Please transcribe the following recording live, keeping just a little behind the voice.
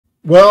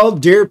Well,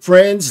 dear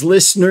friends,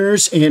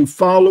 listeners, and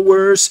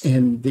followers,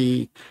 and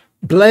the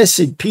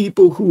blessed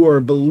people who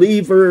are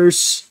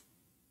believers,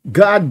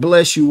 God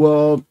bless you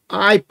all.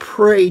 I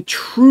pray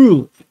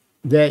truly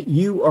that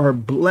you are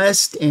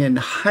blessed and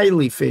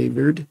highly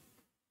favored.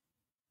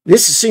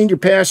 This is Senior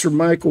Pastor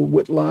Michael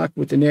Whitlock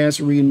with the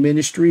Nazarene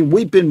Ministry.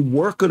 We've been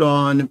working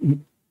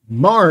on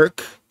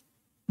Mark.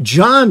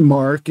 John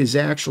Mark is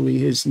actually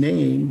his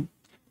name.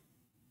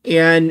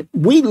 And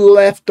we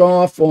left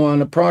off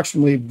on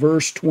approximately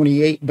verse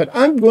 28, but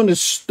I'm going to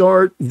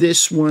start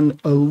this one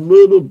a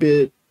little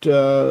bit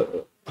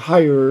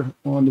higher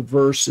on the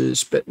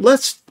verses. But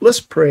let's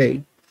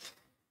pray.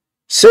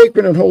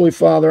 Sacred and Holy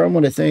Father, I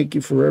want to thank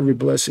you for every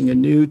blessing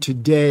anew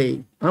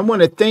today. I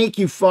want to thank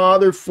you,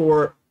 Father,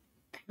 for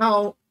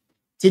how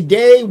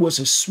today was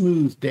a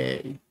smooth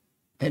day,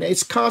 and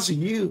it's because of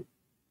you.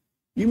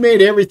 You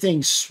made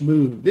everything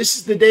smooth. This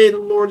is the day the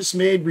Lord has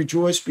made.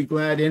 Rejoice, be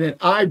glad in it.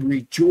 I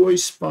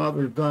rejoice,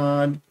 Father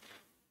God.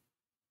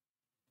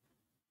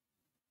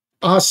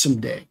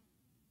 Awesome day.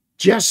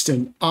 Just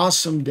an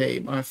awesome day,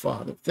 my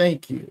Father.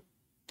 Thank you.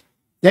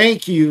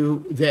 Thank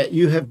you that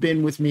you have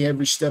been with me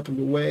every step of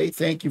the way.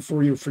 Thank you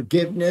for your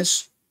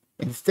forgiveness.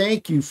 And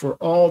thank you for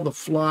all the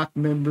flock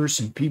members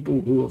and people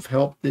who have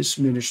helped this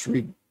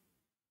ministry.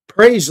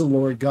 Praise the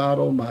Lord God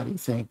Almighty.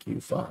 Thank you,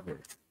 Father.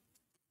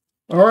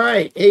 All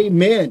right,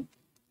 amen.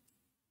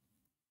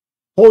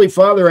 Holy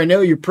Father, I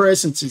know your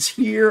presence is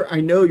here.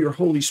 I know your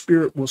Holy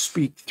Spirit will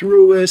speak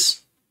through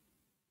us.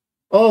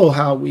 Oh,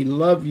 how we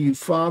love you,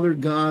 Father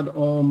God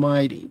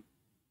Almighty.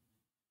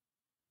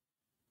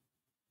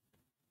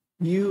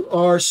 You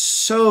are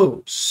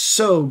so,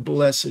 so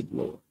blessed,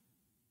 Lord.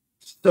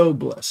 So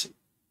blessed.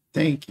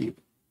 Thank you.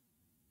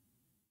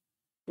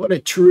 What a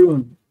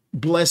true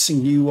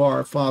blessing you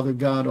are, Father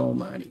God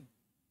Almighty.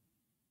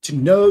 To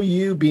know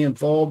you, be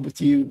involved with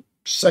you,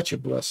 such a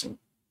blessing.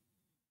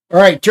 All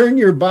right, turn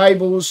your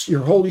Bibles,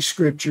 your Holy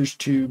Scriptures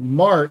to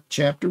Mark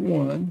chapter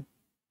 1.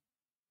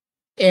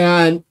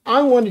 And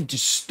I wanted to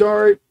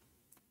start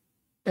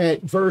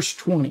at verse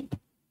 20,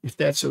 if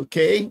that's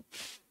okay.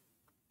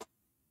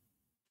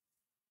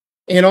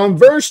 And on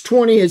verse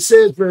 20, it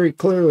says very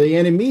clearly,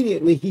 and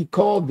immediately he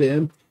called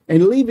them,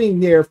 and leaving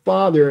their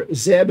father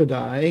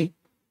Zebedee,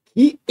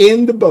 he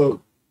in the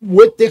boat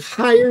with the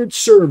hired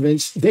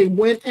servants, they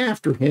went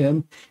after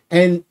him,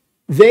 and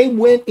they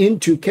went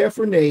into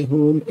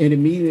Capernaum, and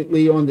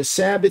immediately on the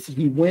Sabbath,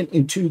 he went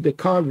into the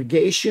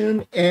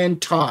congregation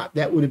and taught.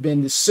 That would have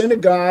been the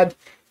synagogue,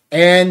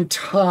 and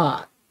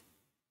taught.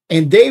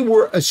 And they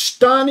were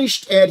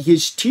astonished at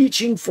his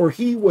teaching, for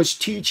he was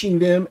teaching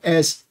them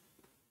as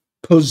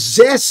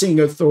possessing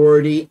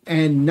authority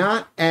and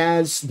not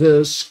as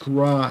the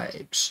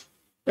scribes.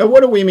 Now,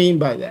 what do we mean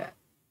by that?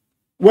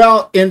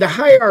 Well, in the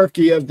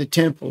hierarchy of the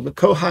temple, the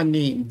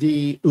Kohanim,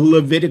 the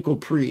Levitical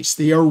priests,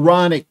 the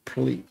Aaronic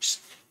priests,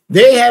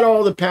 they had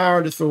all the power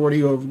and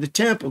authority over the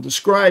temple. The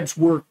scribes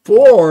worked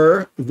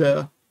for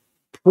the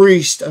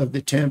priest of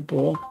the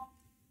temple,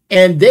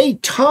 and they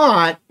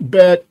taught,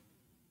 but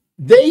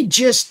they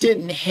just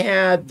didn't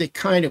have the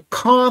kind of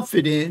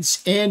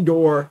confidence and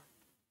or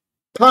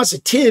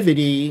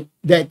positivity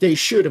that they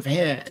should have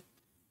had.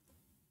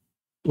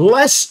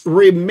 Let's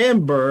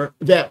remember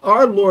that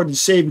our Lord and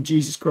Savior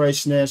Jesus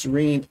Christ the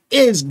Nazarene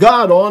is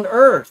God on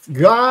earth.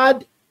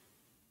 God,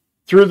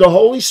 through the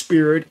Holy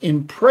Spirit,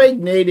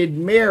 impregnated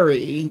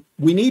Mary.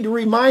 We need to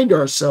remind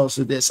ourselves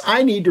of this.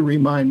 I need to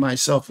remind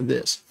myself of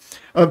this.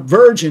 A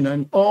virgin,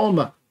 an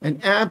Alma, an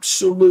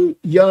absolute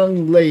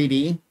young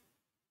lady.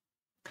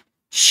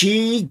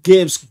 She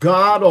gives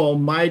God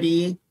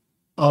Almighty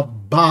a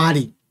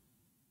body.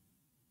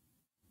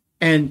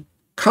 And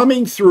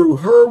coming through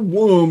her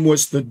womb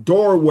was the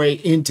doorway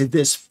into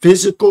this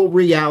physical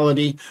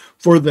reality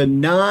for the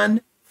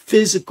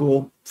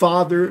non-physical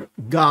Father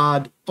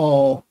God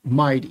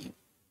Almighty.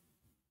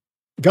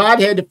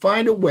 God had to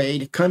find a way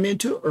to come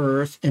into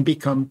earth and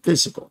become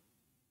physical.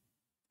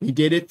 He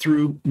did it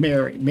through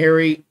Mary.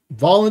 Mary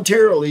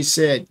voluntarily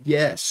said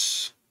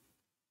yes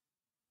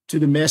to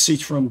the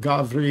message from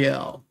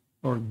Gabriel,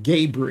 or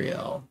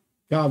Gabriel,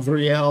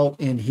 Gabriel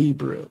in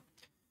Hebrew.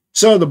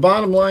 So the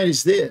bottom line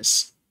is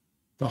this: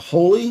 the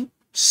holy,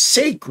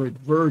 sacred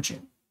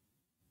virgin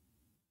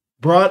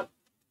brought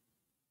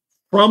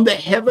from the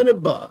heaven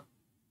above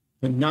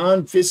the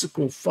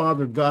non-physical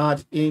Father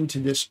God into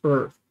this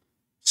earth.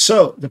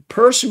 So the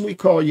person we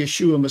call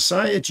Yeshua,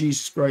 Messiah,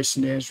 Jesus Christ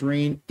the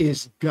Nazarene,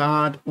 is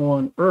God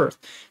on earth.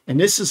 And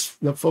this is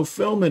the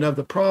fulfillment of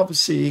the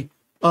prophecy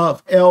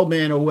of El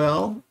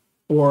Manuel,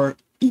 or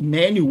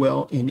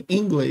Emmanuel in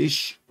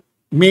English,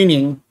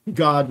 meaning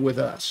God with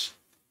us.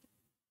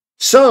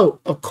 So,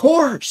 of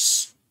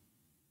course,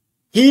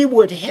 he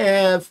would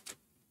have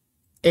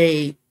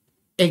a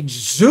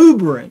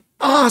exuberant,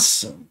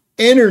 awesome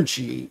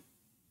energy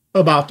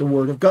about the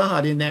Word of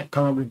God in that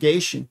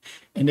congregation,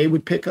 and they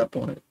would pick up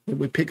on it. They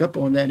would pick up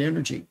on that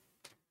energy.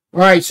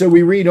 All right, so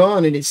we read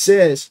on, and it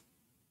says,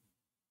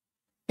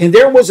 and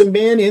there was a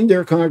man in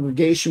their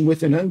congregation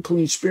with an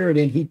unclean spirit,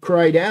 and he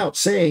cried out,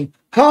 saying,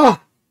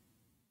 Ha!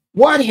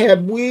 What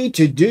have we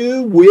to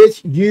do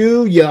with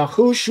you,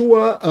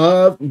 Yahushua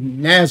of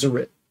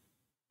Nazareth?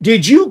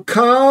 Did you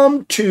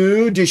come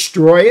to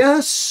destroy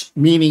us?"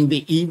 Meaning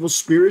the evil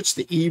spirits,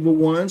 the evil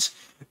ones,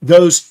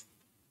 those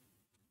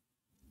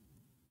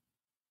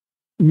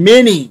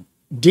many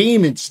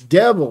demons,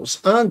 devils,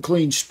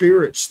 unclean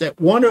spirits that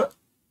want to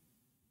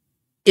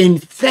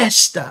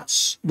infest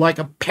us like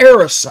a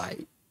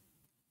parasite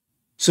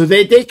so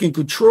that they can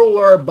control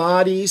our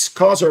bodies,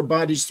 cause our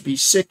bodies to be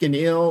sick and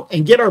ill,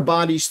 and get our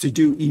bodies to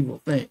do evil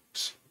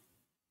things.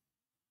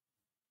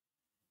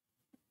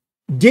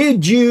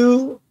 Did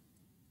you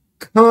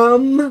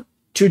come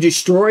to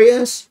destroy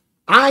us?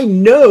 I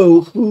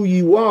know who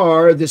you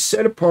are, the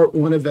set apart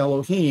one of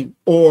Elohim,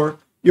 or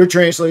your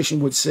translation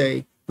would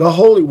say, the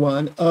Holy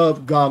One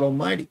of God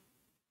Almighty.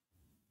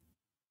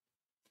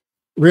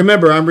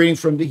 Remember, I'm reading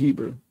from the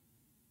Hebrew.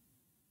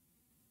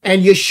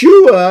 And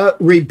Yeshua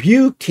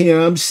rebuked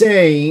him,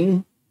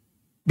 saying,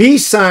 "Be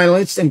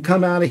silenced and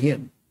come out of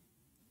him."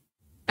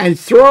 And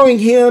throwing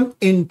him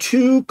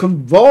into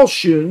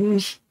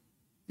convulsions,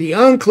 the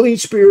unclean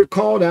spirit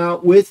called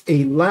out with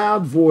a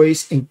loud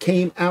voice and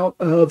came out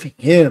of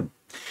him.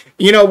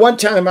 You know, one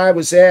time I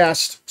was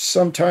asked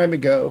some time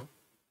ago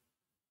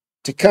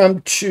to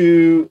come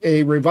to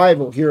a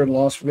revival here in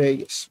Las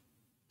Vegas.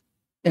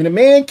 And a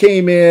man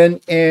came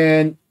in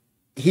and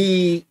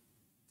he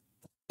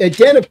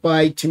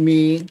identified to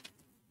me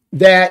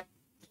that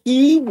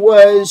he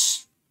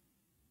was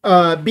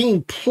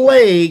being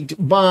plagued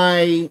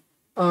by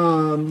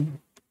some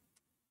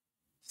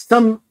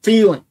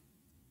feeling.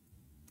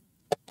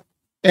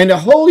 And the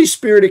Holy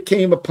Spirit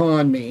came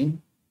upon me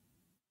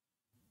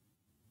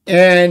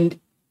and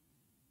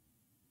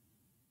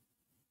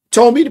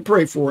told me to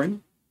pray for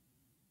him.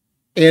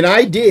 And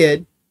I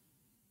did.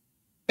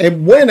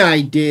 And when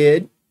I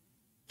did,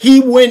 he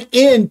went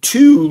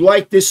into,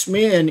 like this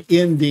man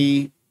in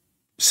the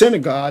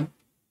synagogue,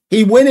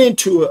 he went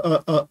into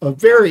a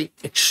very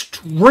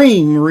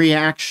extreme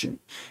reaction.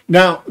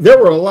 Now, there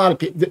were a lot of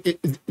people.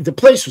 The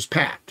place was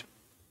packed.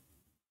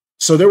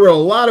 So there were a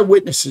lot of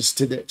witnesses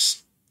to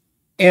this.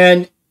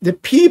 And the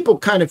people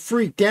kind of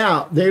freaked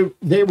out.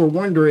 They were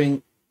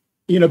wondering,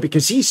 you know,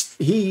 because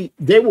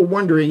they were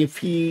wondering if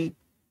he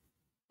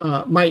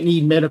might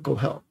need medical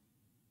help.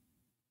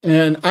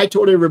 And I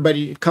told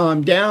everybody to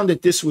calm down,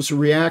 that this was a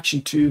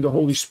reaction to the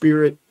Holy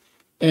Spirit,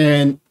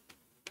 and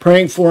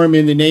praying for him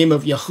in the name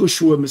of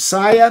Yahushua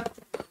Messiah.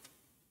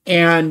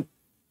 And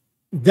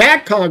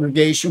that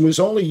congregation was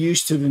only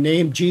used to the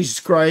name Jesus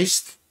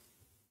Christ.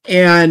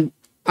 And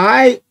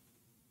I,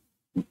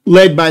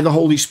 led by the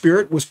Holy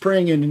Spirit, was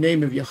praying in the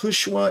name of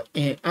Yahushua.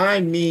 And I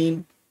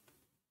mean,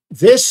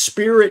 this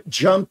spirit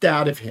jumped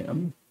out of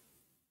him.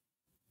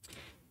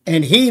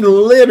 And he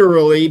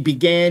literally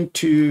began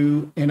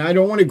to, and I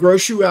don't want to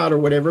gross you out or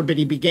whatever, but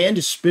he began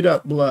to spit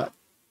up blood.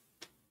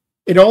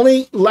 It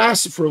only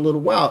lasted for a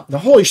little while. The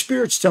Holy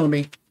Spirit's telling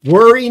me,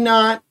 worry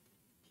not,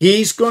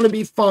 he's going to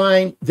be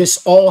fine.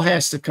 This all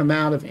has to come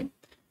out of him.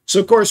 So,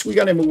 of course, we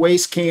got him a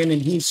waste can,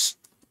 and he's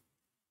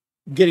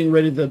getting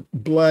rid of the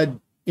blood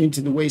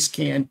into the waste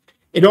can.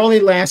 It only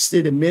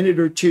lasted a minute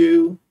or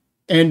two,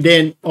 and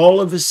then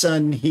all of a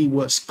sudden he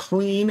was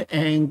clean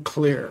and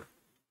clear,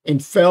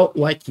 and felt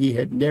like he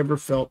had never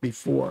felt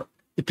before.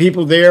 The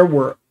people there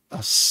were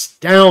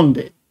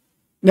astounded.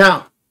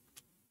 Now,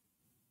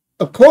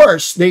 of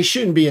course, they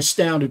shouldn't be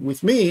astounded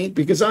with me,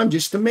 because I'm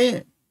just a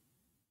man.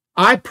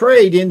 I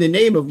prayed in the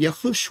name of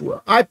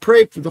Yahushua. I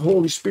prayed for the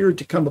Holy Spirit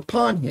to come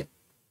upon him.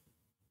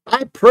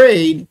 I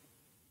prayed.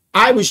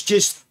 I was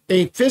just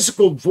a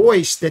physical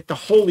voice that the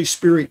Holy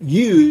Spirit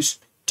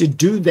used to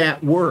do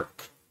that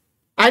work.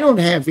 I don't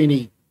have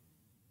any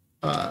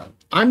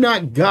I'm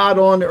not God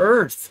on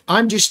earth.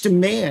 I'm just a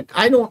man.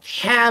 I don't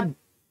have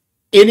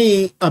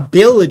any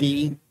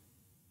ability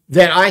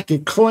that I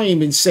could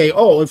claim and say,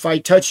 oh, if I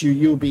touch you,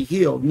 you'll be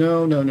healed.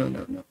 No, no, no,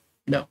 no, no,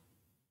 no.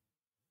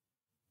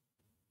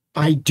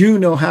 I do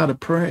know how to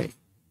pray.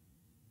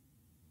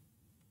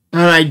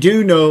 And I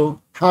do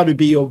know how to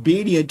be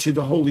obedient to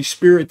the Holy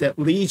Spirit that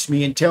leads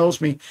me and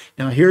tells me,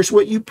 now here's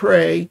what you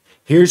pray,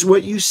 here's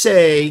what you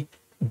say,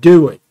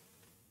 do it.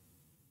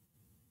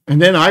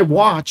 And then I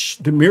watch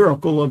the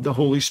miracle of the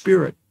Holy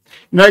Spirit.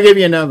 And I'll give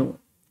you another one.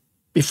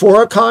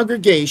 Before a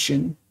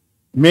congregation,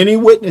 many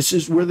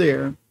witnesses were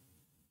there.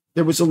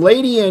 There was a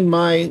lady in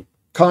my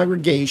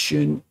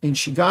congregation, and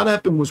she got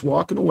up and was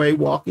walking away,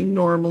 walking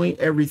normally,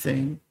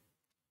 everything.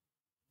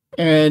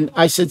 And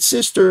I said,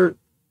 "Sister,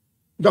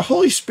 the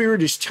Holy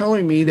Spirit is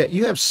telling me that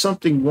you have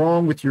something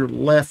wrong with your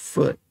left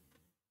foot."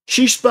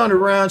 She spun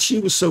around. She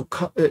was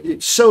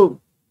so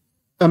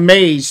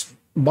amazed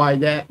by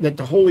that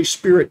the Holy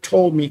Spirit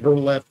told me her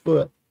left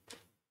foot.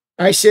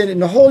 I said,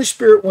 "And the Holy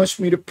Spirit wants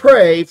me to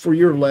pray for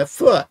your left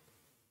foot."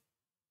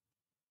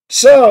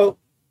 So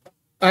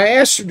I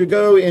asked her to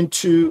go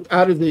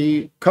out of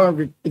the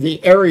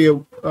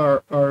area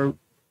or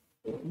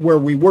where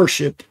we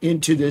worshiped,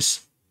 into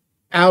this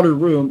outer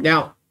room.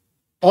 Now,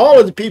 all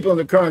of the people in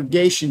the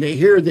congregation, they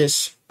hear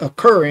this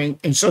occurring,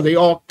 and so they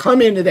all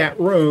come into that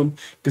room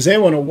because they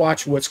want to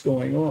watch what's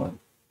going on.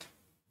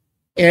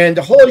 And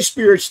the Holy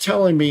Spirit's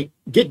telling me,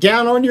 get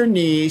down on your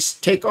knees,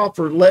 take off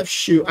her left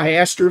shoe. I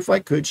asked her if I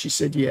could. She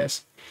said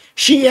yes.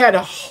 She had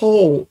a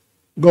hole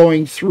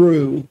going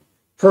through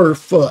her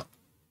foot,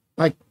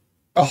 like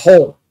a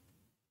hole.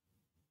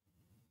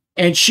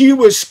 And she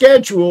was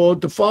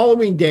scheduled the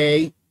following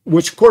day,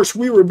 which of course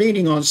we were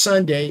meeting on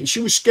Sunday. She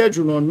was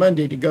scheduled on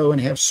Monday to go and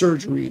have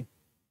surgery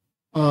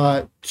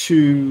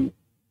in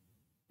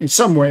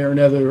some way or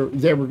another,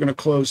 they were going to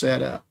close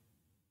that up.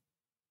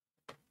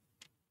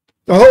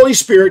 The Holy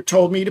Spirit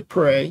told me to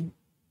pray,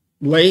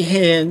 lay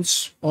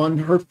hands on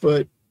her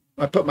foot.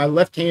 I put my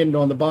left hand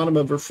on the bottom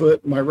of her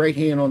foot, my right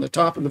hand on the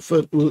top of the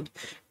foot,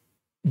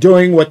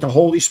 doing what the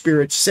Holy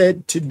Spirit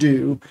said to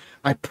do.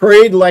 I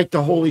prayed like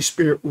the Holy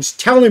Spirit was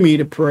telling me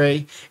to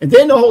pray. And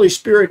then the Holy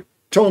Spirit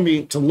told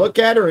me to look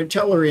at her and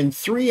tell her in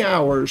 3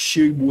 hours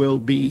she will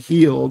be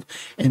healed,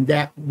 and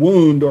that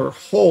wound or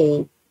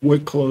hole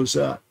would close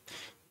up.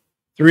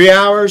 3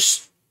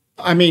 hours,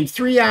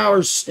 3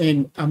 hours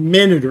and a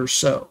minute or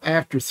so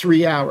after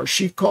 3 hours,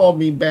 she called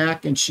me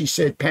back and she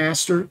said,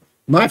 Pastor,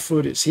 my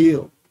foot is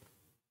healed.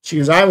 She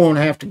goes, I won't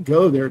have to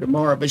go there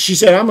tomorrow. But she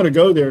said, I'm going to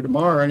go there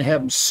tomorrow and have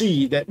them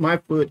see that my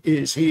foot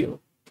is healed.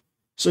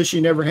 So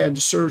she never had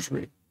the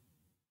surgery.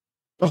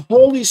 The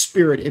Holy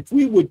Spirit, if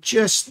we would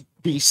just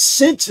be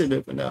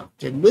sensitive enough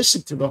to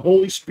listen to the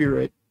Holy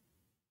Spirit,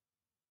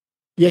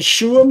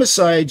 Yeshua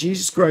Messiah,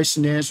 Jesus Christ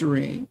the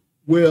Nazarene,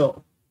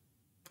 will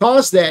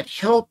cause that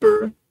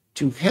helper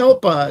to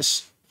help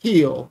us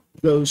heal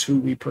those who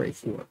we pray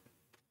for.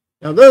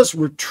 Now, those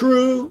were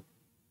true,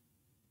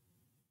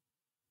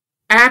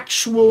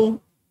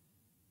 actual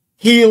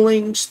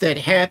healings that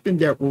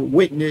happened that were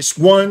witnessed.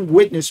 One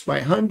witnessed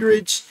by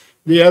hundreds,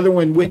 the other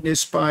one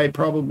witnessed by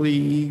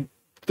probably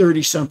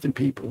 30-something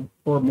people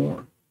or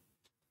more.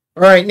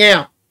 All right,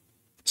 now,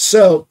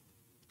 so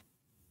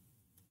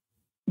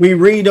we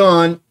read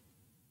on.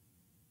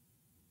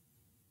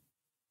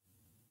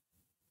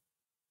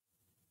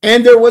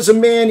 And there was a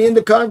man in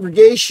the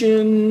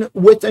congregation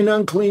with an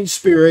unclean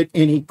spirit,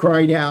 and he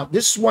cried out.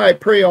 This is why I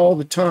pray all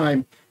the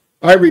time.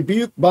 I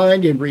rebuke,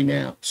 bind, and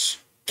renounce.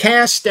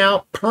 Cast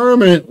out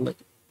permanently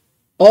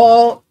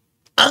all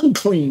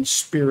unclean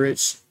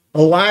spirits,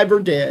 alive or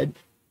dead,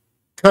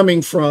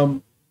 coming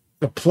from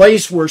the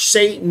place where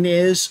Satan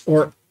is,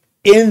 or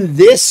in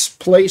this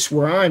place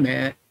where I'm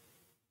at.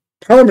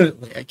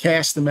 Permanently, I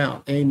cast them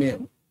out.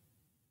 Amen.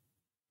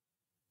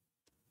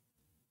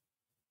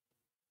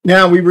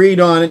 Now we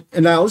read on it,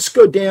 and now let's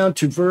go down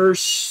to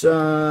verse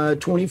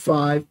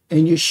 25.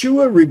 And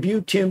Yeshua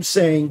rebuked him,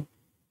 saying,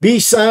 be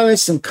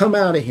silenced and come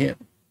out of him.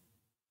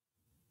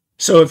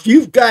 So if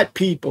you've got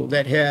people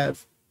that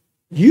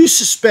you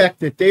suspect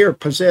that they are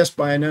possessed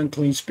by an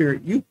unclean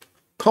spirit, you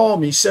call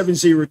me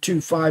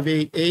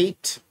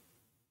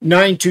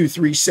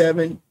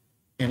 702-588-9237,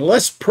 and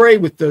let's pray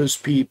with those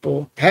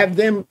people. Have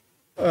them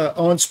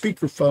on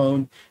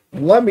speakerphone,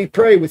 and let me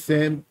pray with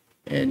them,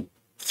 and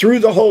through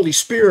the Holy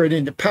Spirit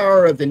and the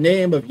power of the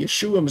name of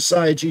Yeshua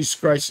Messiah, Jesus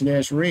Christ the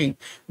Nazarene,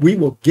 we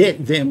will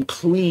get them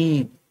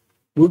clean.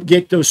 We'll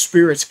get those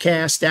spirits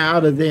cast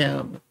out of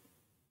them.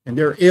 And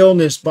their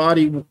illness,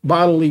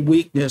 bodily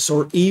weakness,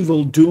 or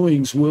evil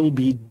doings will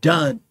be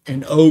done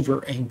and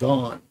over and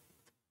gone.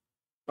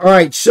 All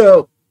right,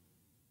 so,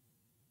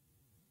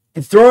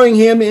 and throwing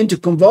him into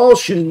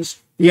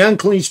convulsions, the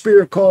unclean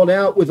spirit called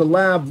out with a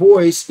loud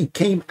voice and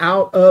came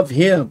out of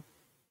him.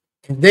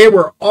 And they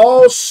were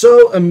all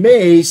so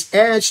amazed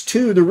as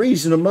to the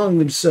reason among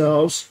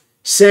themselves,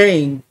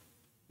 saying,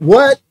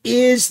 what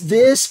is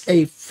this,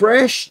 a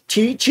fresh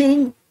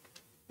teaching?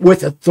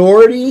 With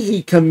authority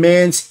he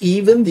commands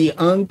even the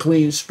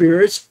unclean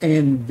spirits,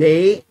 and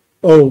they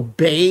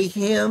obey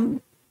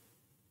him.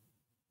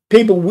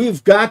 People,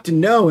 we've got to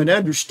know and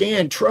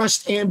understand,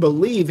 trust and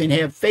believe, and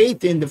have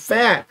faith in the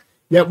fact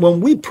that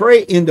when we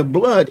pray in the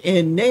blood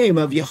and name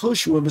of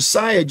Yahushua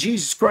Messiah,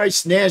 Jesus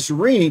Christ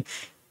Nazarene,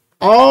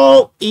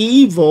 all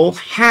evil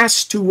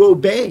has to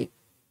obey.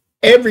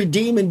 Every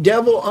demon,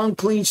 devil,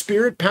 unclean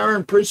spirit, power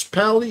and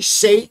principality,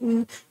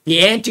 Satan,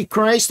 the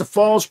Antichrist, the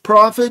false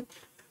prophet,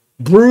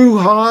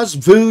 brujas,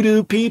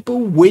 voodoo people,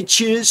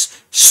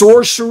 witches,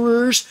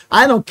 sorcerers,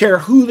 I don't care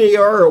who they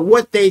are or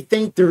what they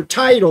think their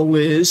title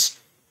is.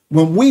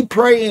 When we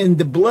pray in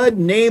the blood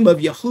name of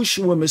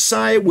Yahushua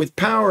Messiah with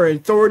power,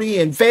 authority,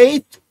 and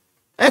faith,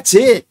 that's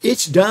it.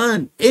 It's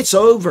done. It's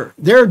over.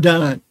 They're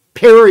done.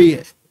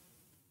 Period.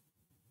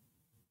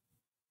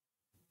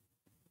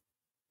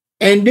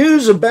 And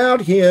news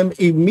about him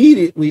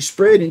immediately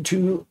spread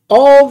into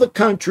all the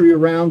country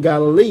around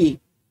Galilee.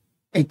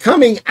 And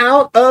coming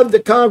out of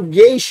the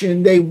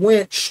congregation, they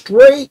went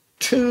straight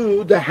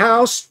to the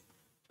house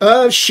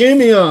of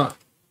Shimeon.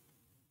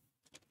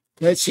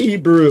 That's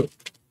Hebrew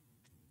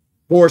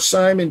for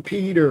Simon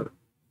Peter,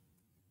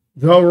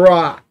 the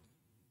rock.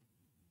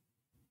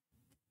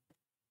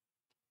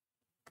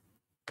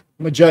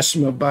 I'm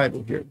adjusting my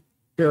Bible here.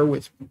 Bear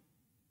with me.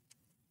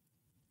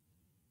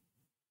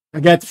 I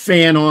got the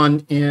fan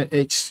on, and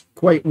it's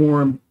quite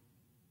warm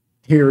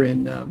here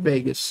in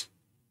Vegas.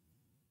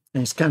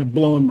 And it's kind of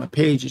blowing my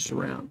pages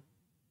around.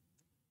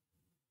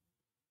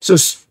 So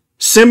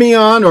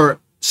Simeon, or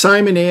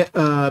Simon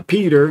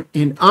Peter,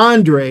 and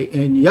Andre,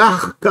 and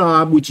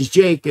Jacob, which is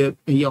Jacob,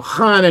 and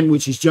Johanan,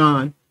 which is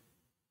John,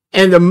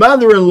 and the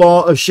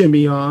mother-in-law of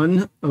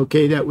Simeon,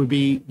 okay, that would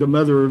be the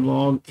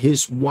mother-in-law,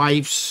 his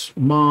wife's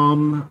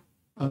mom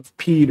of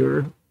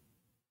Peter,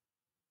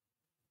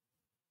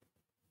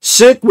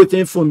 sick with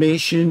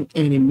inflammation,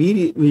 and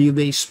immediately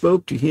they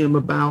spoke to him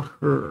about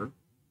her.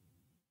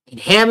 And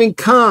having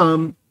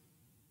come,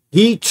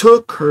 he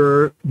took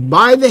her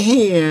by the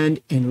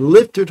hand and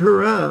lifted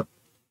her up,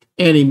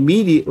 and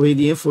immediately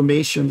the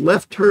inflammation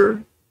left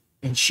her,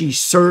 and she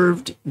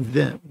served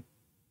them.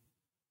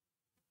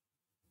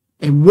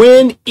 And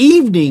when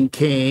evening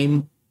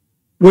came,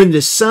 when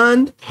the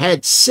sun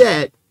had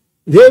set,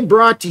 they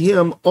brought to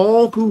him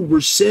all who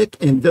were sick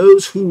and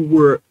those who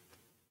were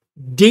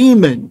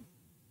demon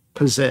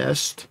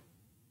possessed,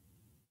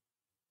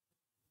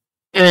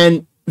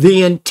 and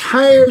the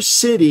entire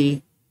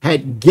city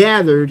had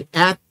gathered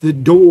at the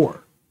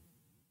door.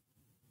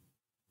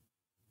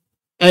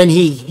 And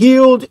he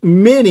healed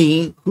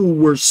many who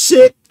were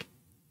sick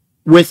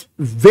with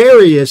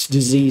various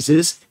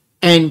diseases,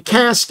 and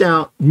cast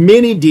out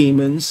many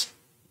demons,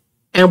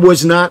 and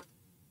was not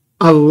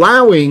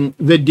allowing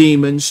the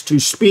demons to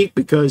speak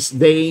because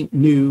they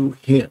knew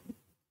him.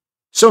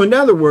 So in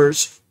other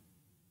words,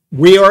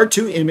 we are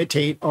to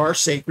imitate our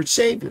sacred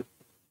Savior.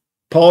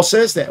 Paul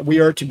says that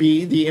we are to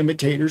be the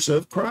imitators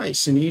of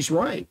Christ, and he's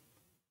right.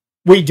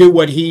 We do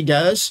what he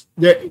does.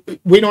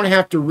 We don't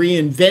have to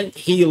reinvent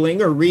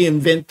healing or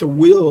reinvent the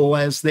wheel,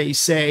 as they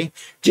say.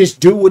 Just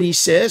do what he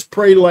says,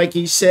 pray like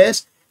he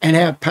says, and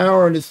have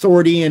power and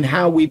authority in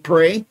how we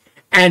pray,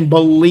 and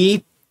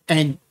belief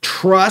and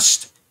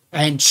trust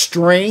and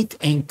strength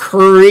and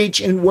courage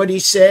in what he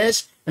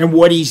says and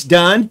what he's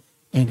done,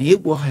 and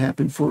it will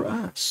happen for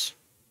us.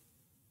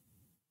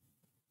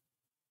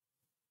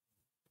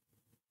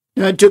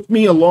 Now, it took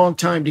me a long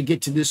time to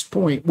get to this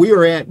point. We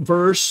are at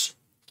verse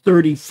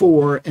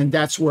 34, and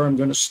that's where I'm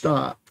going to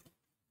stop.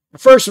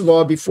 First of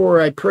all, before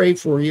I pray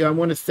for you, I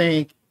want to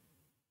thank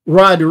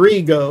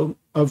Rodrigo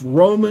of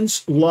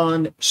Romans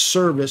Lawn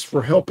Service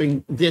for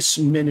helping this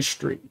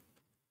ministry.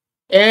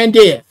 And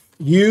if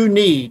you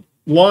need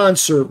lawn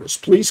service,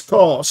 please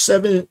call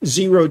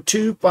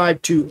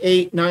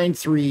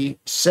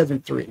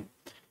 702-528-9373.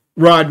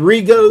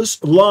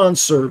 Rodrigo's Lawn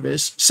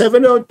Service,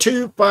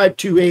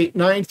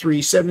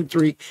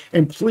 702-528-9373.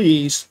 And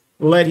please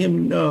let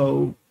him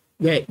know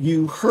that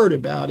you heard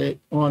about it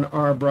on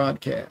our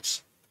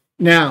broadcast.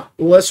 Now,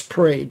 let's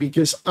pray,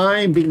 because I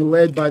am being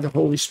led by the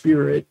Holy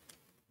Spirit,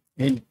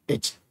 and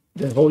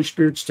the Holy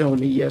Spirit's telling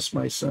me, yes,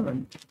 my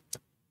son,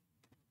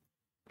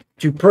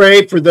 to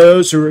pray for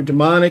those who are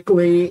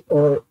demonically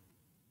or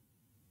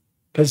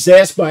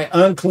possessed by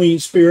unclean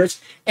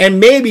spirits. And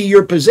maybe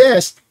you're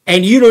possessed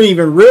and you don't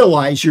even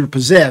realize you're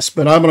possessed,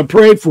 but I'm going to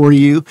pray for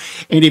you.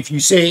 And if you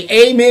say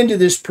amen to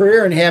this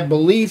prayer and have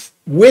belief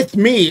with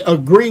me,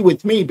 agree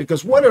with me,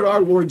 because what did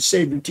our Lord and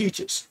Savior teach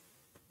us?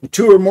 The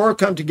two or more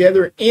come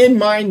together in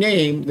my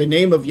name, the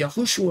name of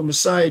Yahushua,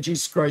 Messiah,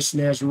 Jesus Christ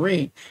the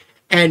Nazarene,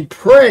 and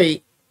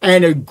pray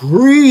and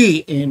agree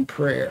in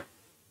prayer.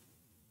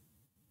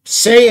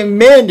 Say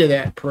amen to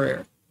that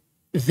prayer.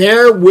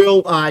 There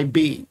will I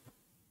be.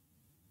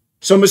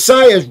 So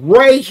Messiah is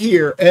right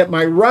here at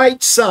my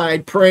right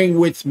side praying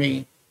with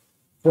me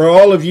for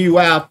all of you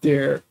out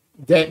there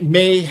that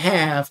may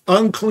have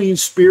unclean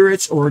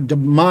spirits or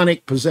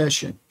demonic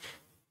possession.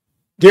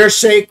 Dear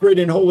sacred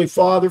and holy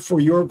Father,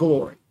 for your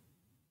glory,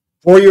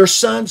 for your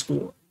Son's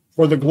glory,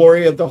 for the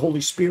glory of the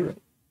Holy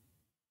Spirit,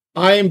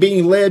 I am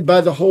being led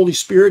by the Holy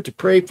Spirit to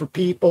pray for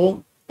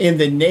people in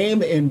the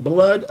name and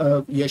blood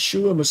of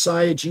Yeshua,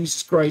 Messiah,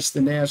 Jesus Christ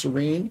the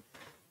Nazarene,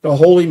 the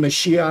Holy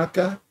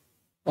Mashiach,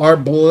 our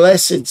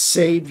blessed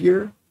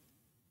Savior.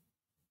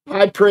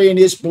 I pray in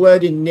his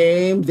blood and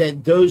name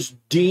that those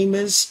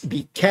demons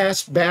be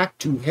cast back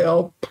to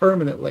hell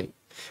permanently,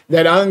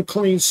 that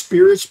unclean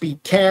spirits be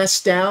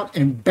cast out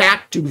and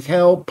back to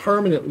hell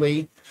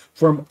permanently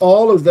from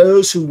all of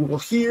those who will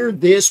hear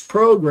this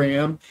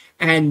program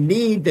and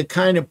need the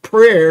kind of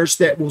prayers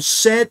that will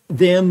set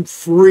them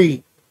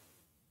free.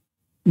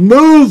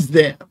 Move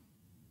them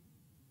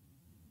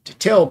to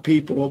tell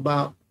people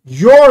about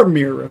your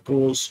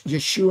miracles,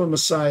 Yeshua,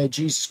 Messiah,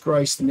 Jesus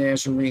Christ the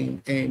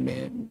Nazarene.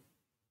 Amen.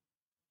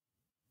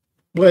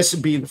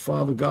 Blessed be the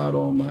Father, God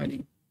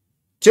Almighty.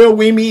 Till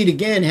we meet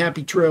again,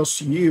 happy trails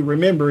to you.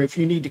 Remember, if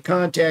you need to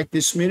contact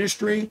this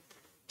ministry,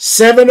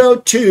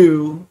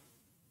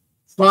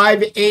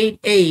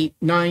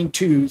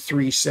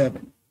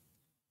 702-588-9237.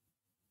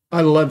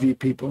 I love you,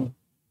 people.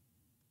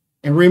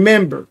 And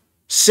remember,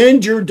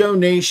 send your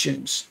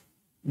donations.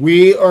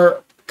 We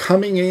are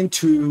coming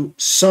into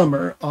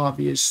summer,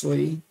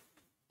 obviously,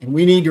 and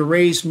we need to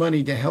raise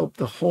money to help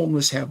the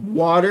homeless have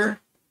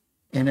water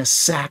and a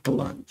sack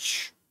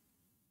lunch.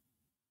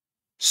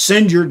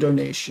 Send your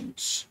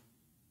donations.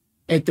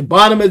 At the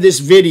bottom of this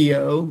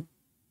video,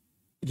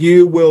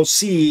 you will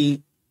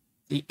see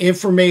the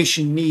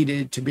information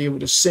needed to be able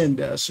to send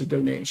us a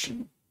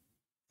donation.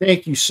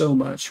 Thank you so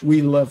much.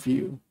 We love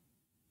you.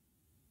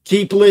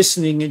 Keep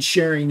listening and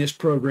sharing this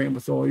program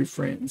with all your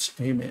friends.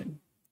 Amen.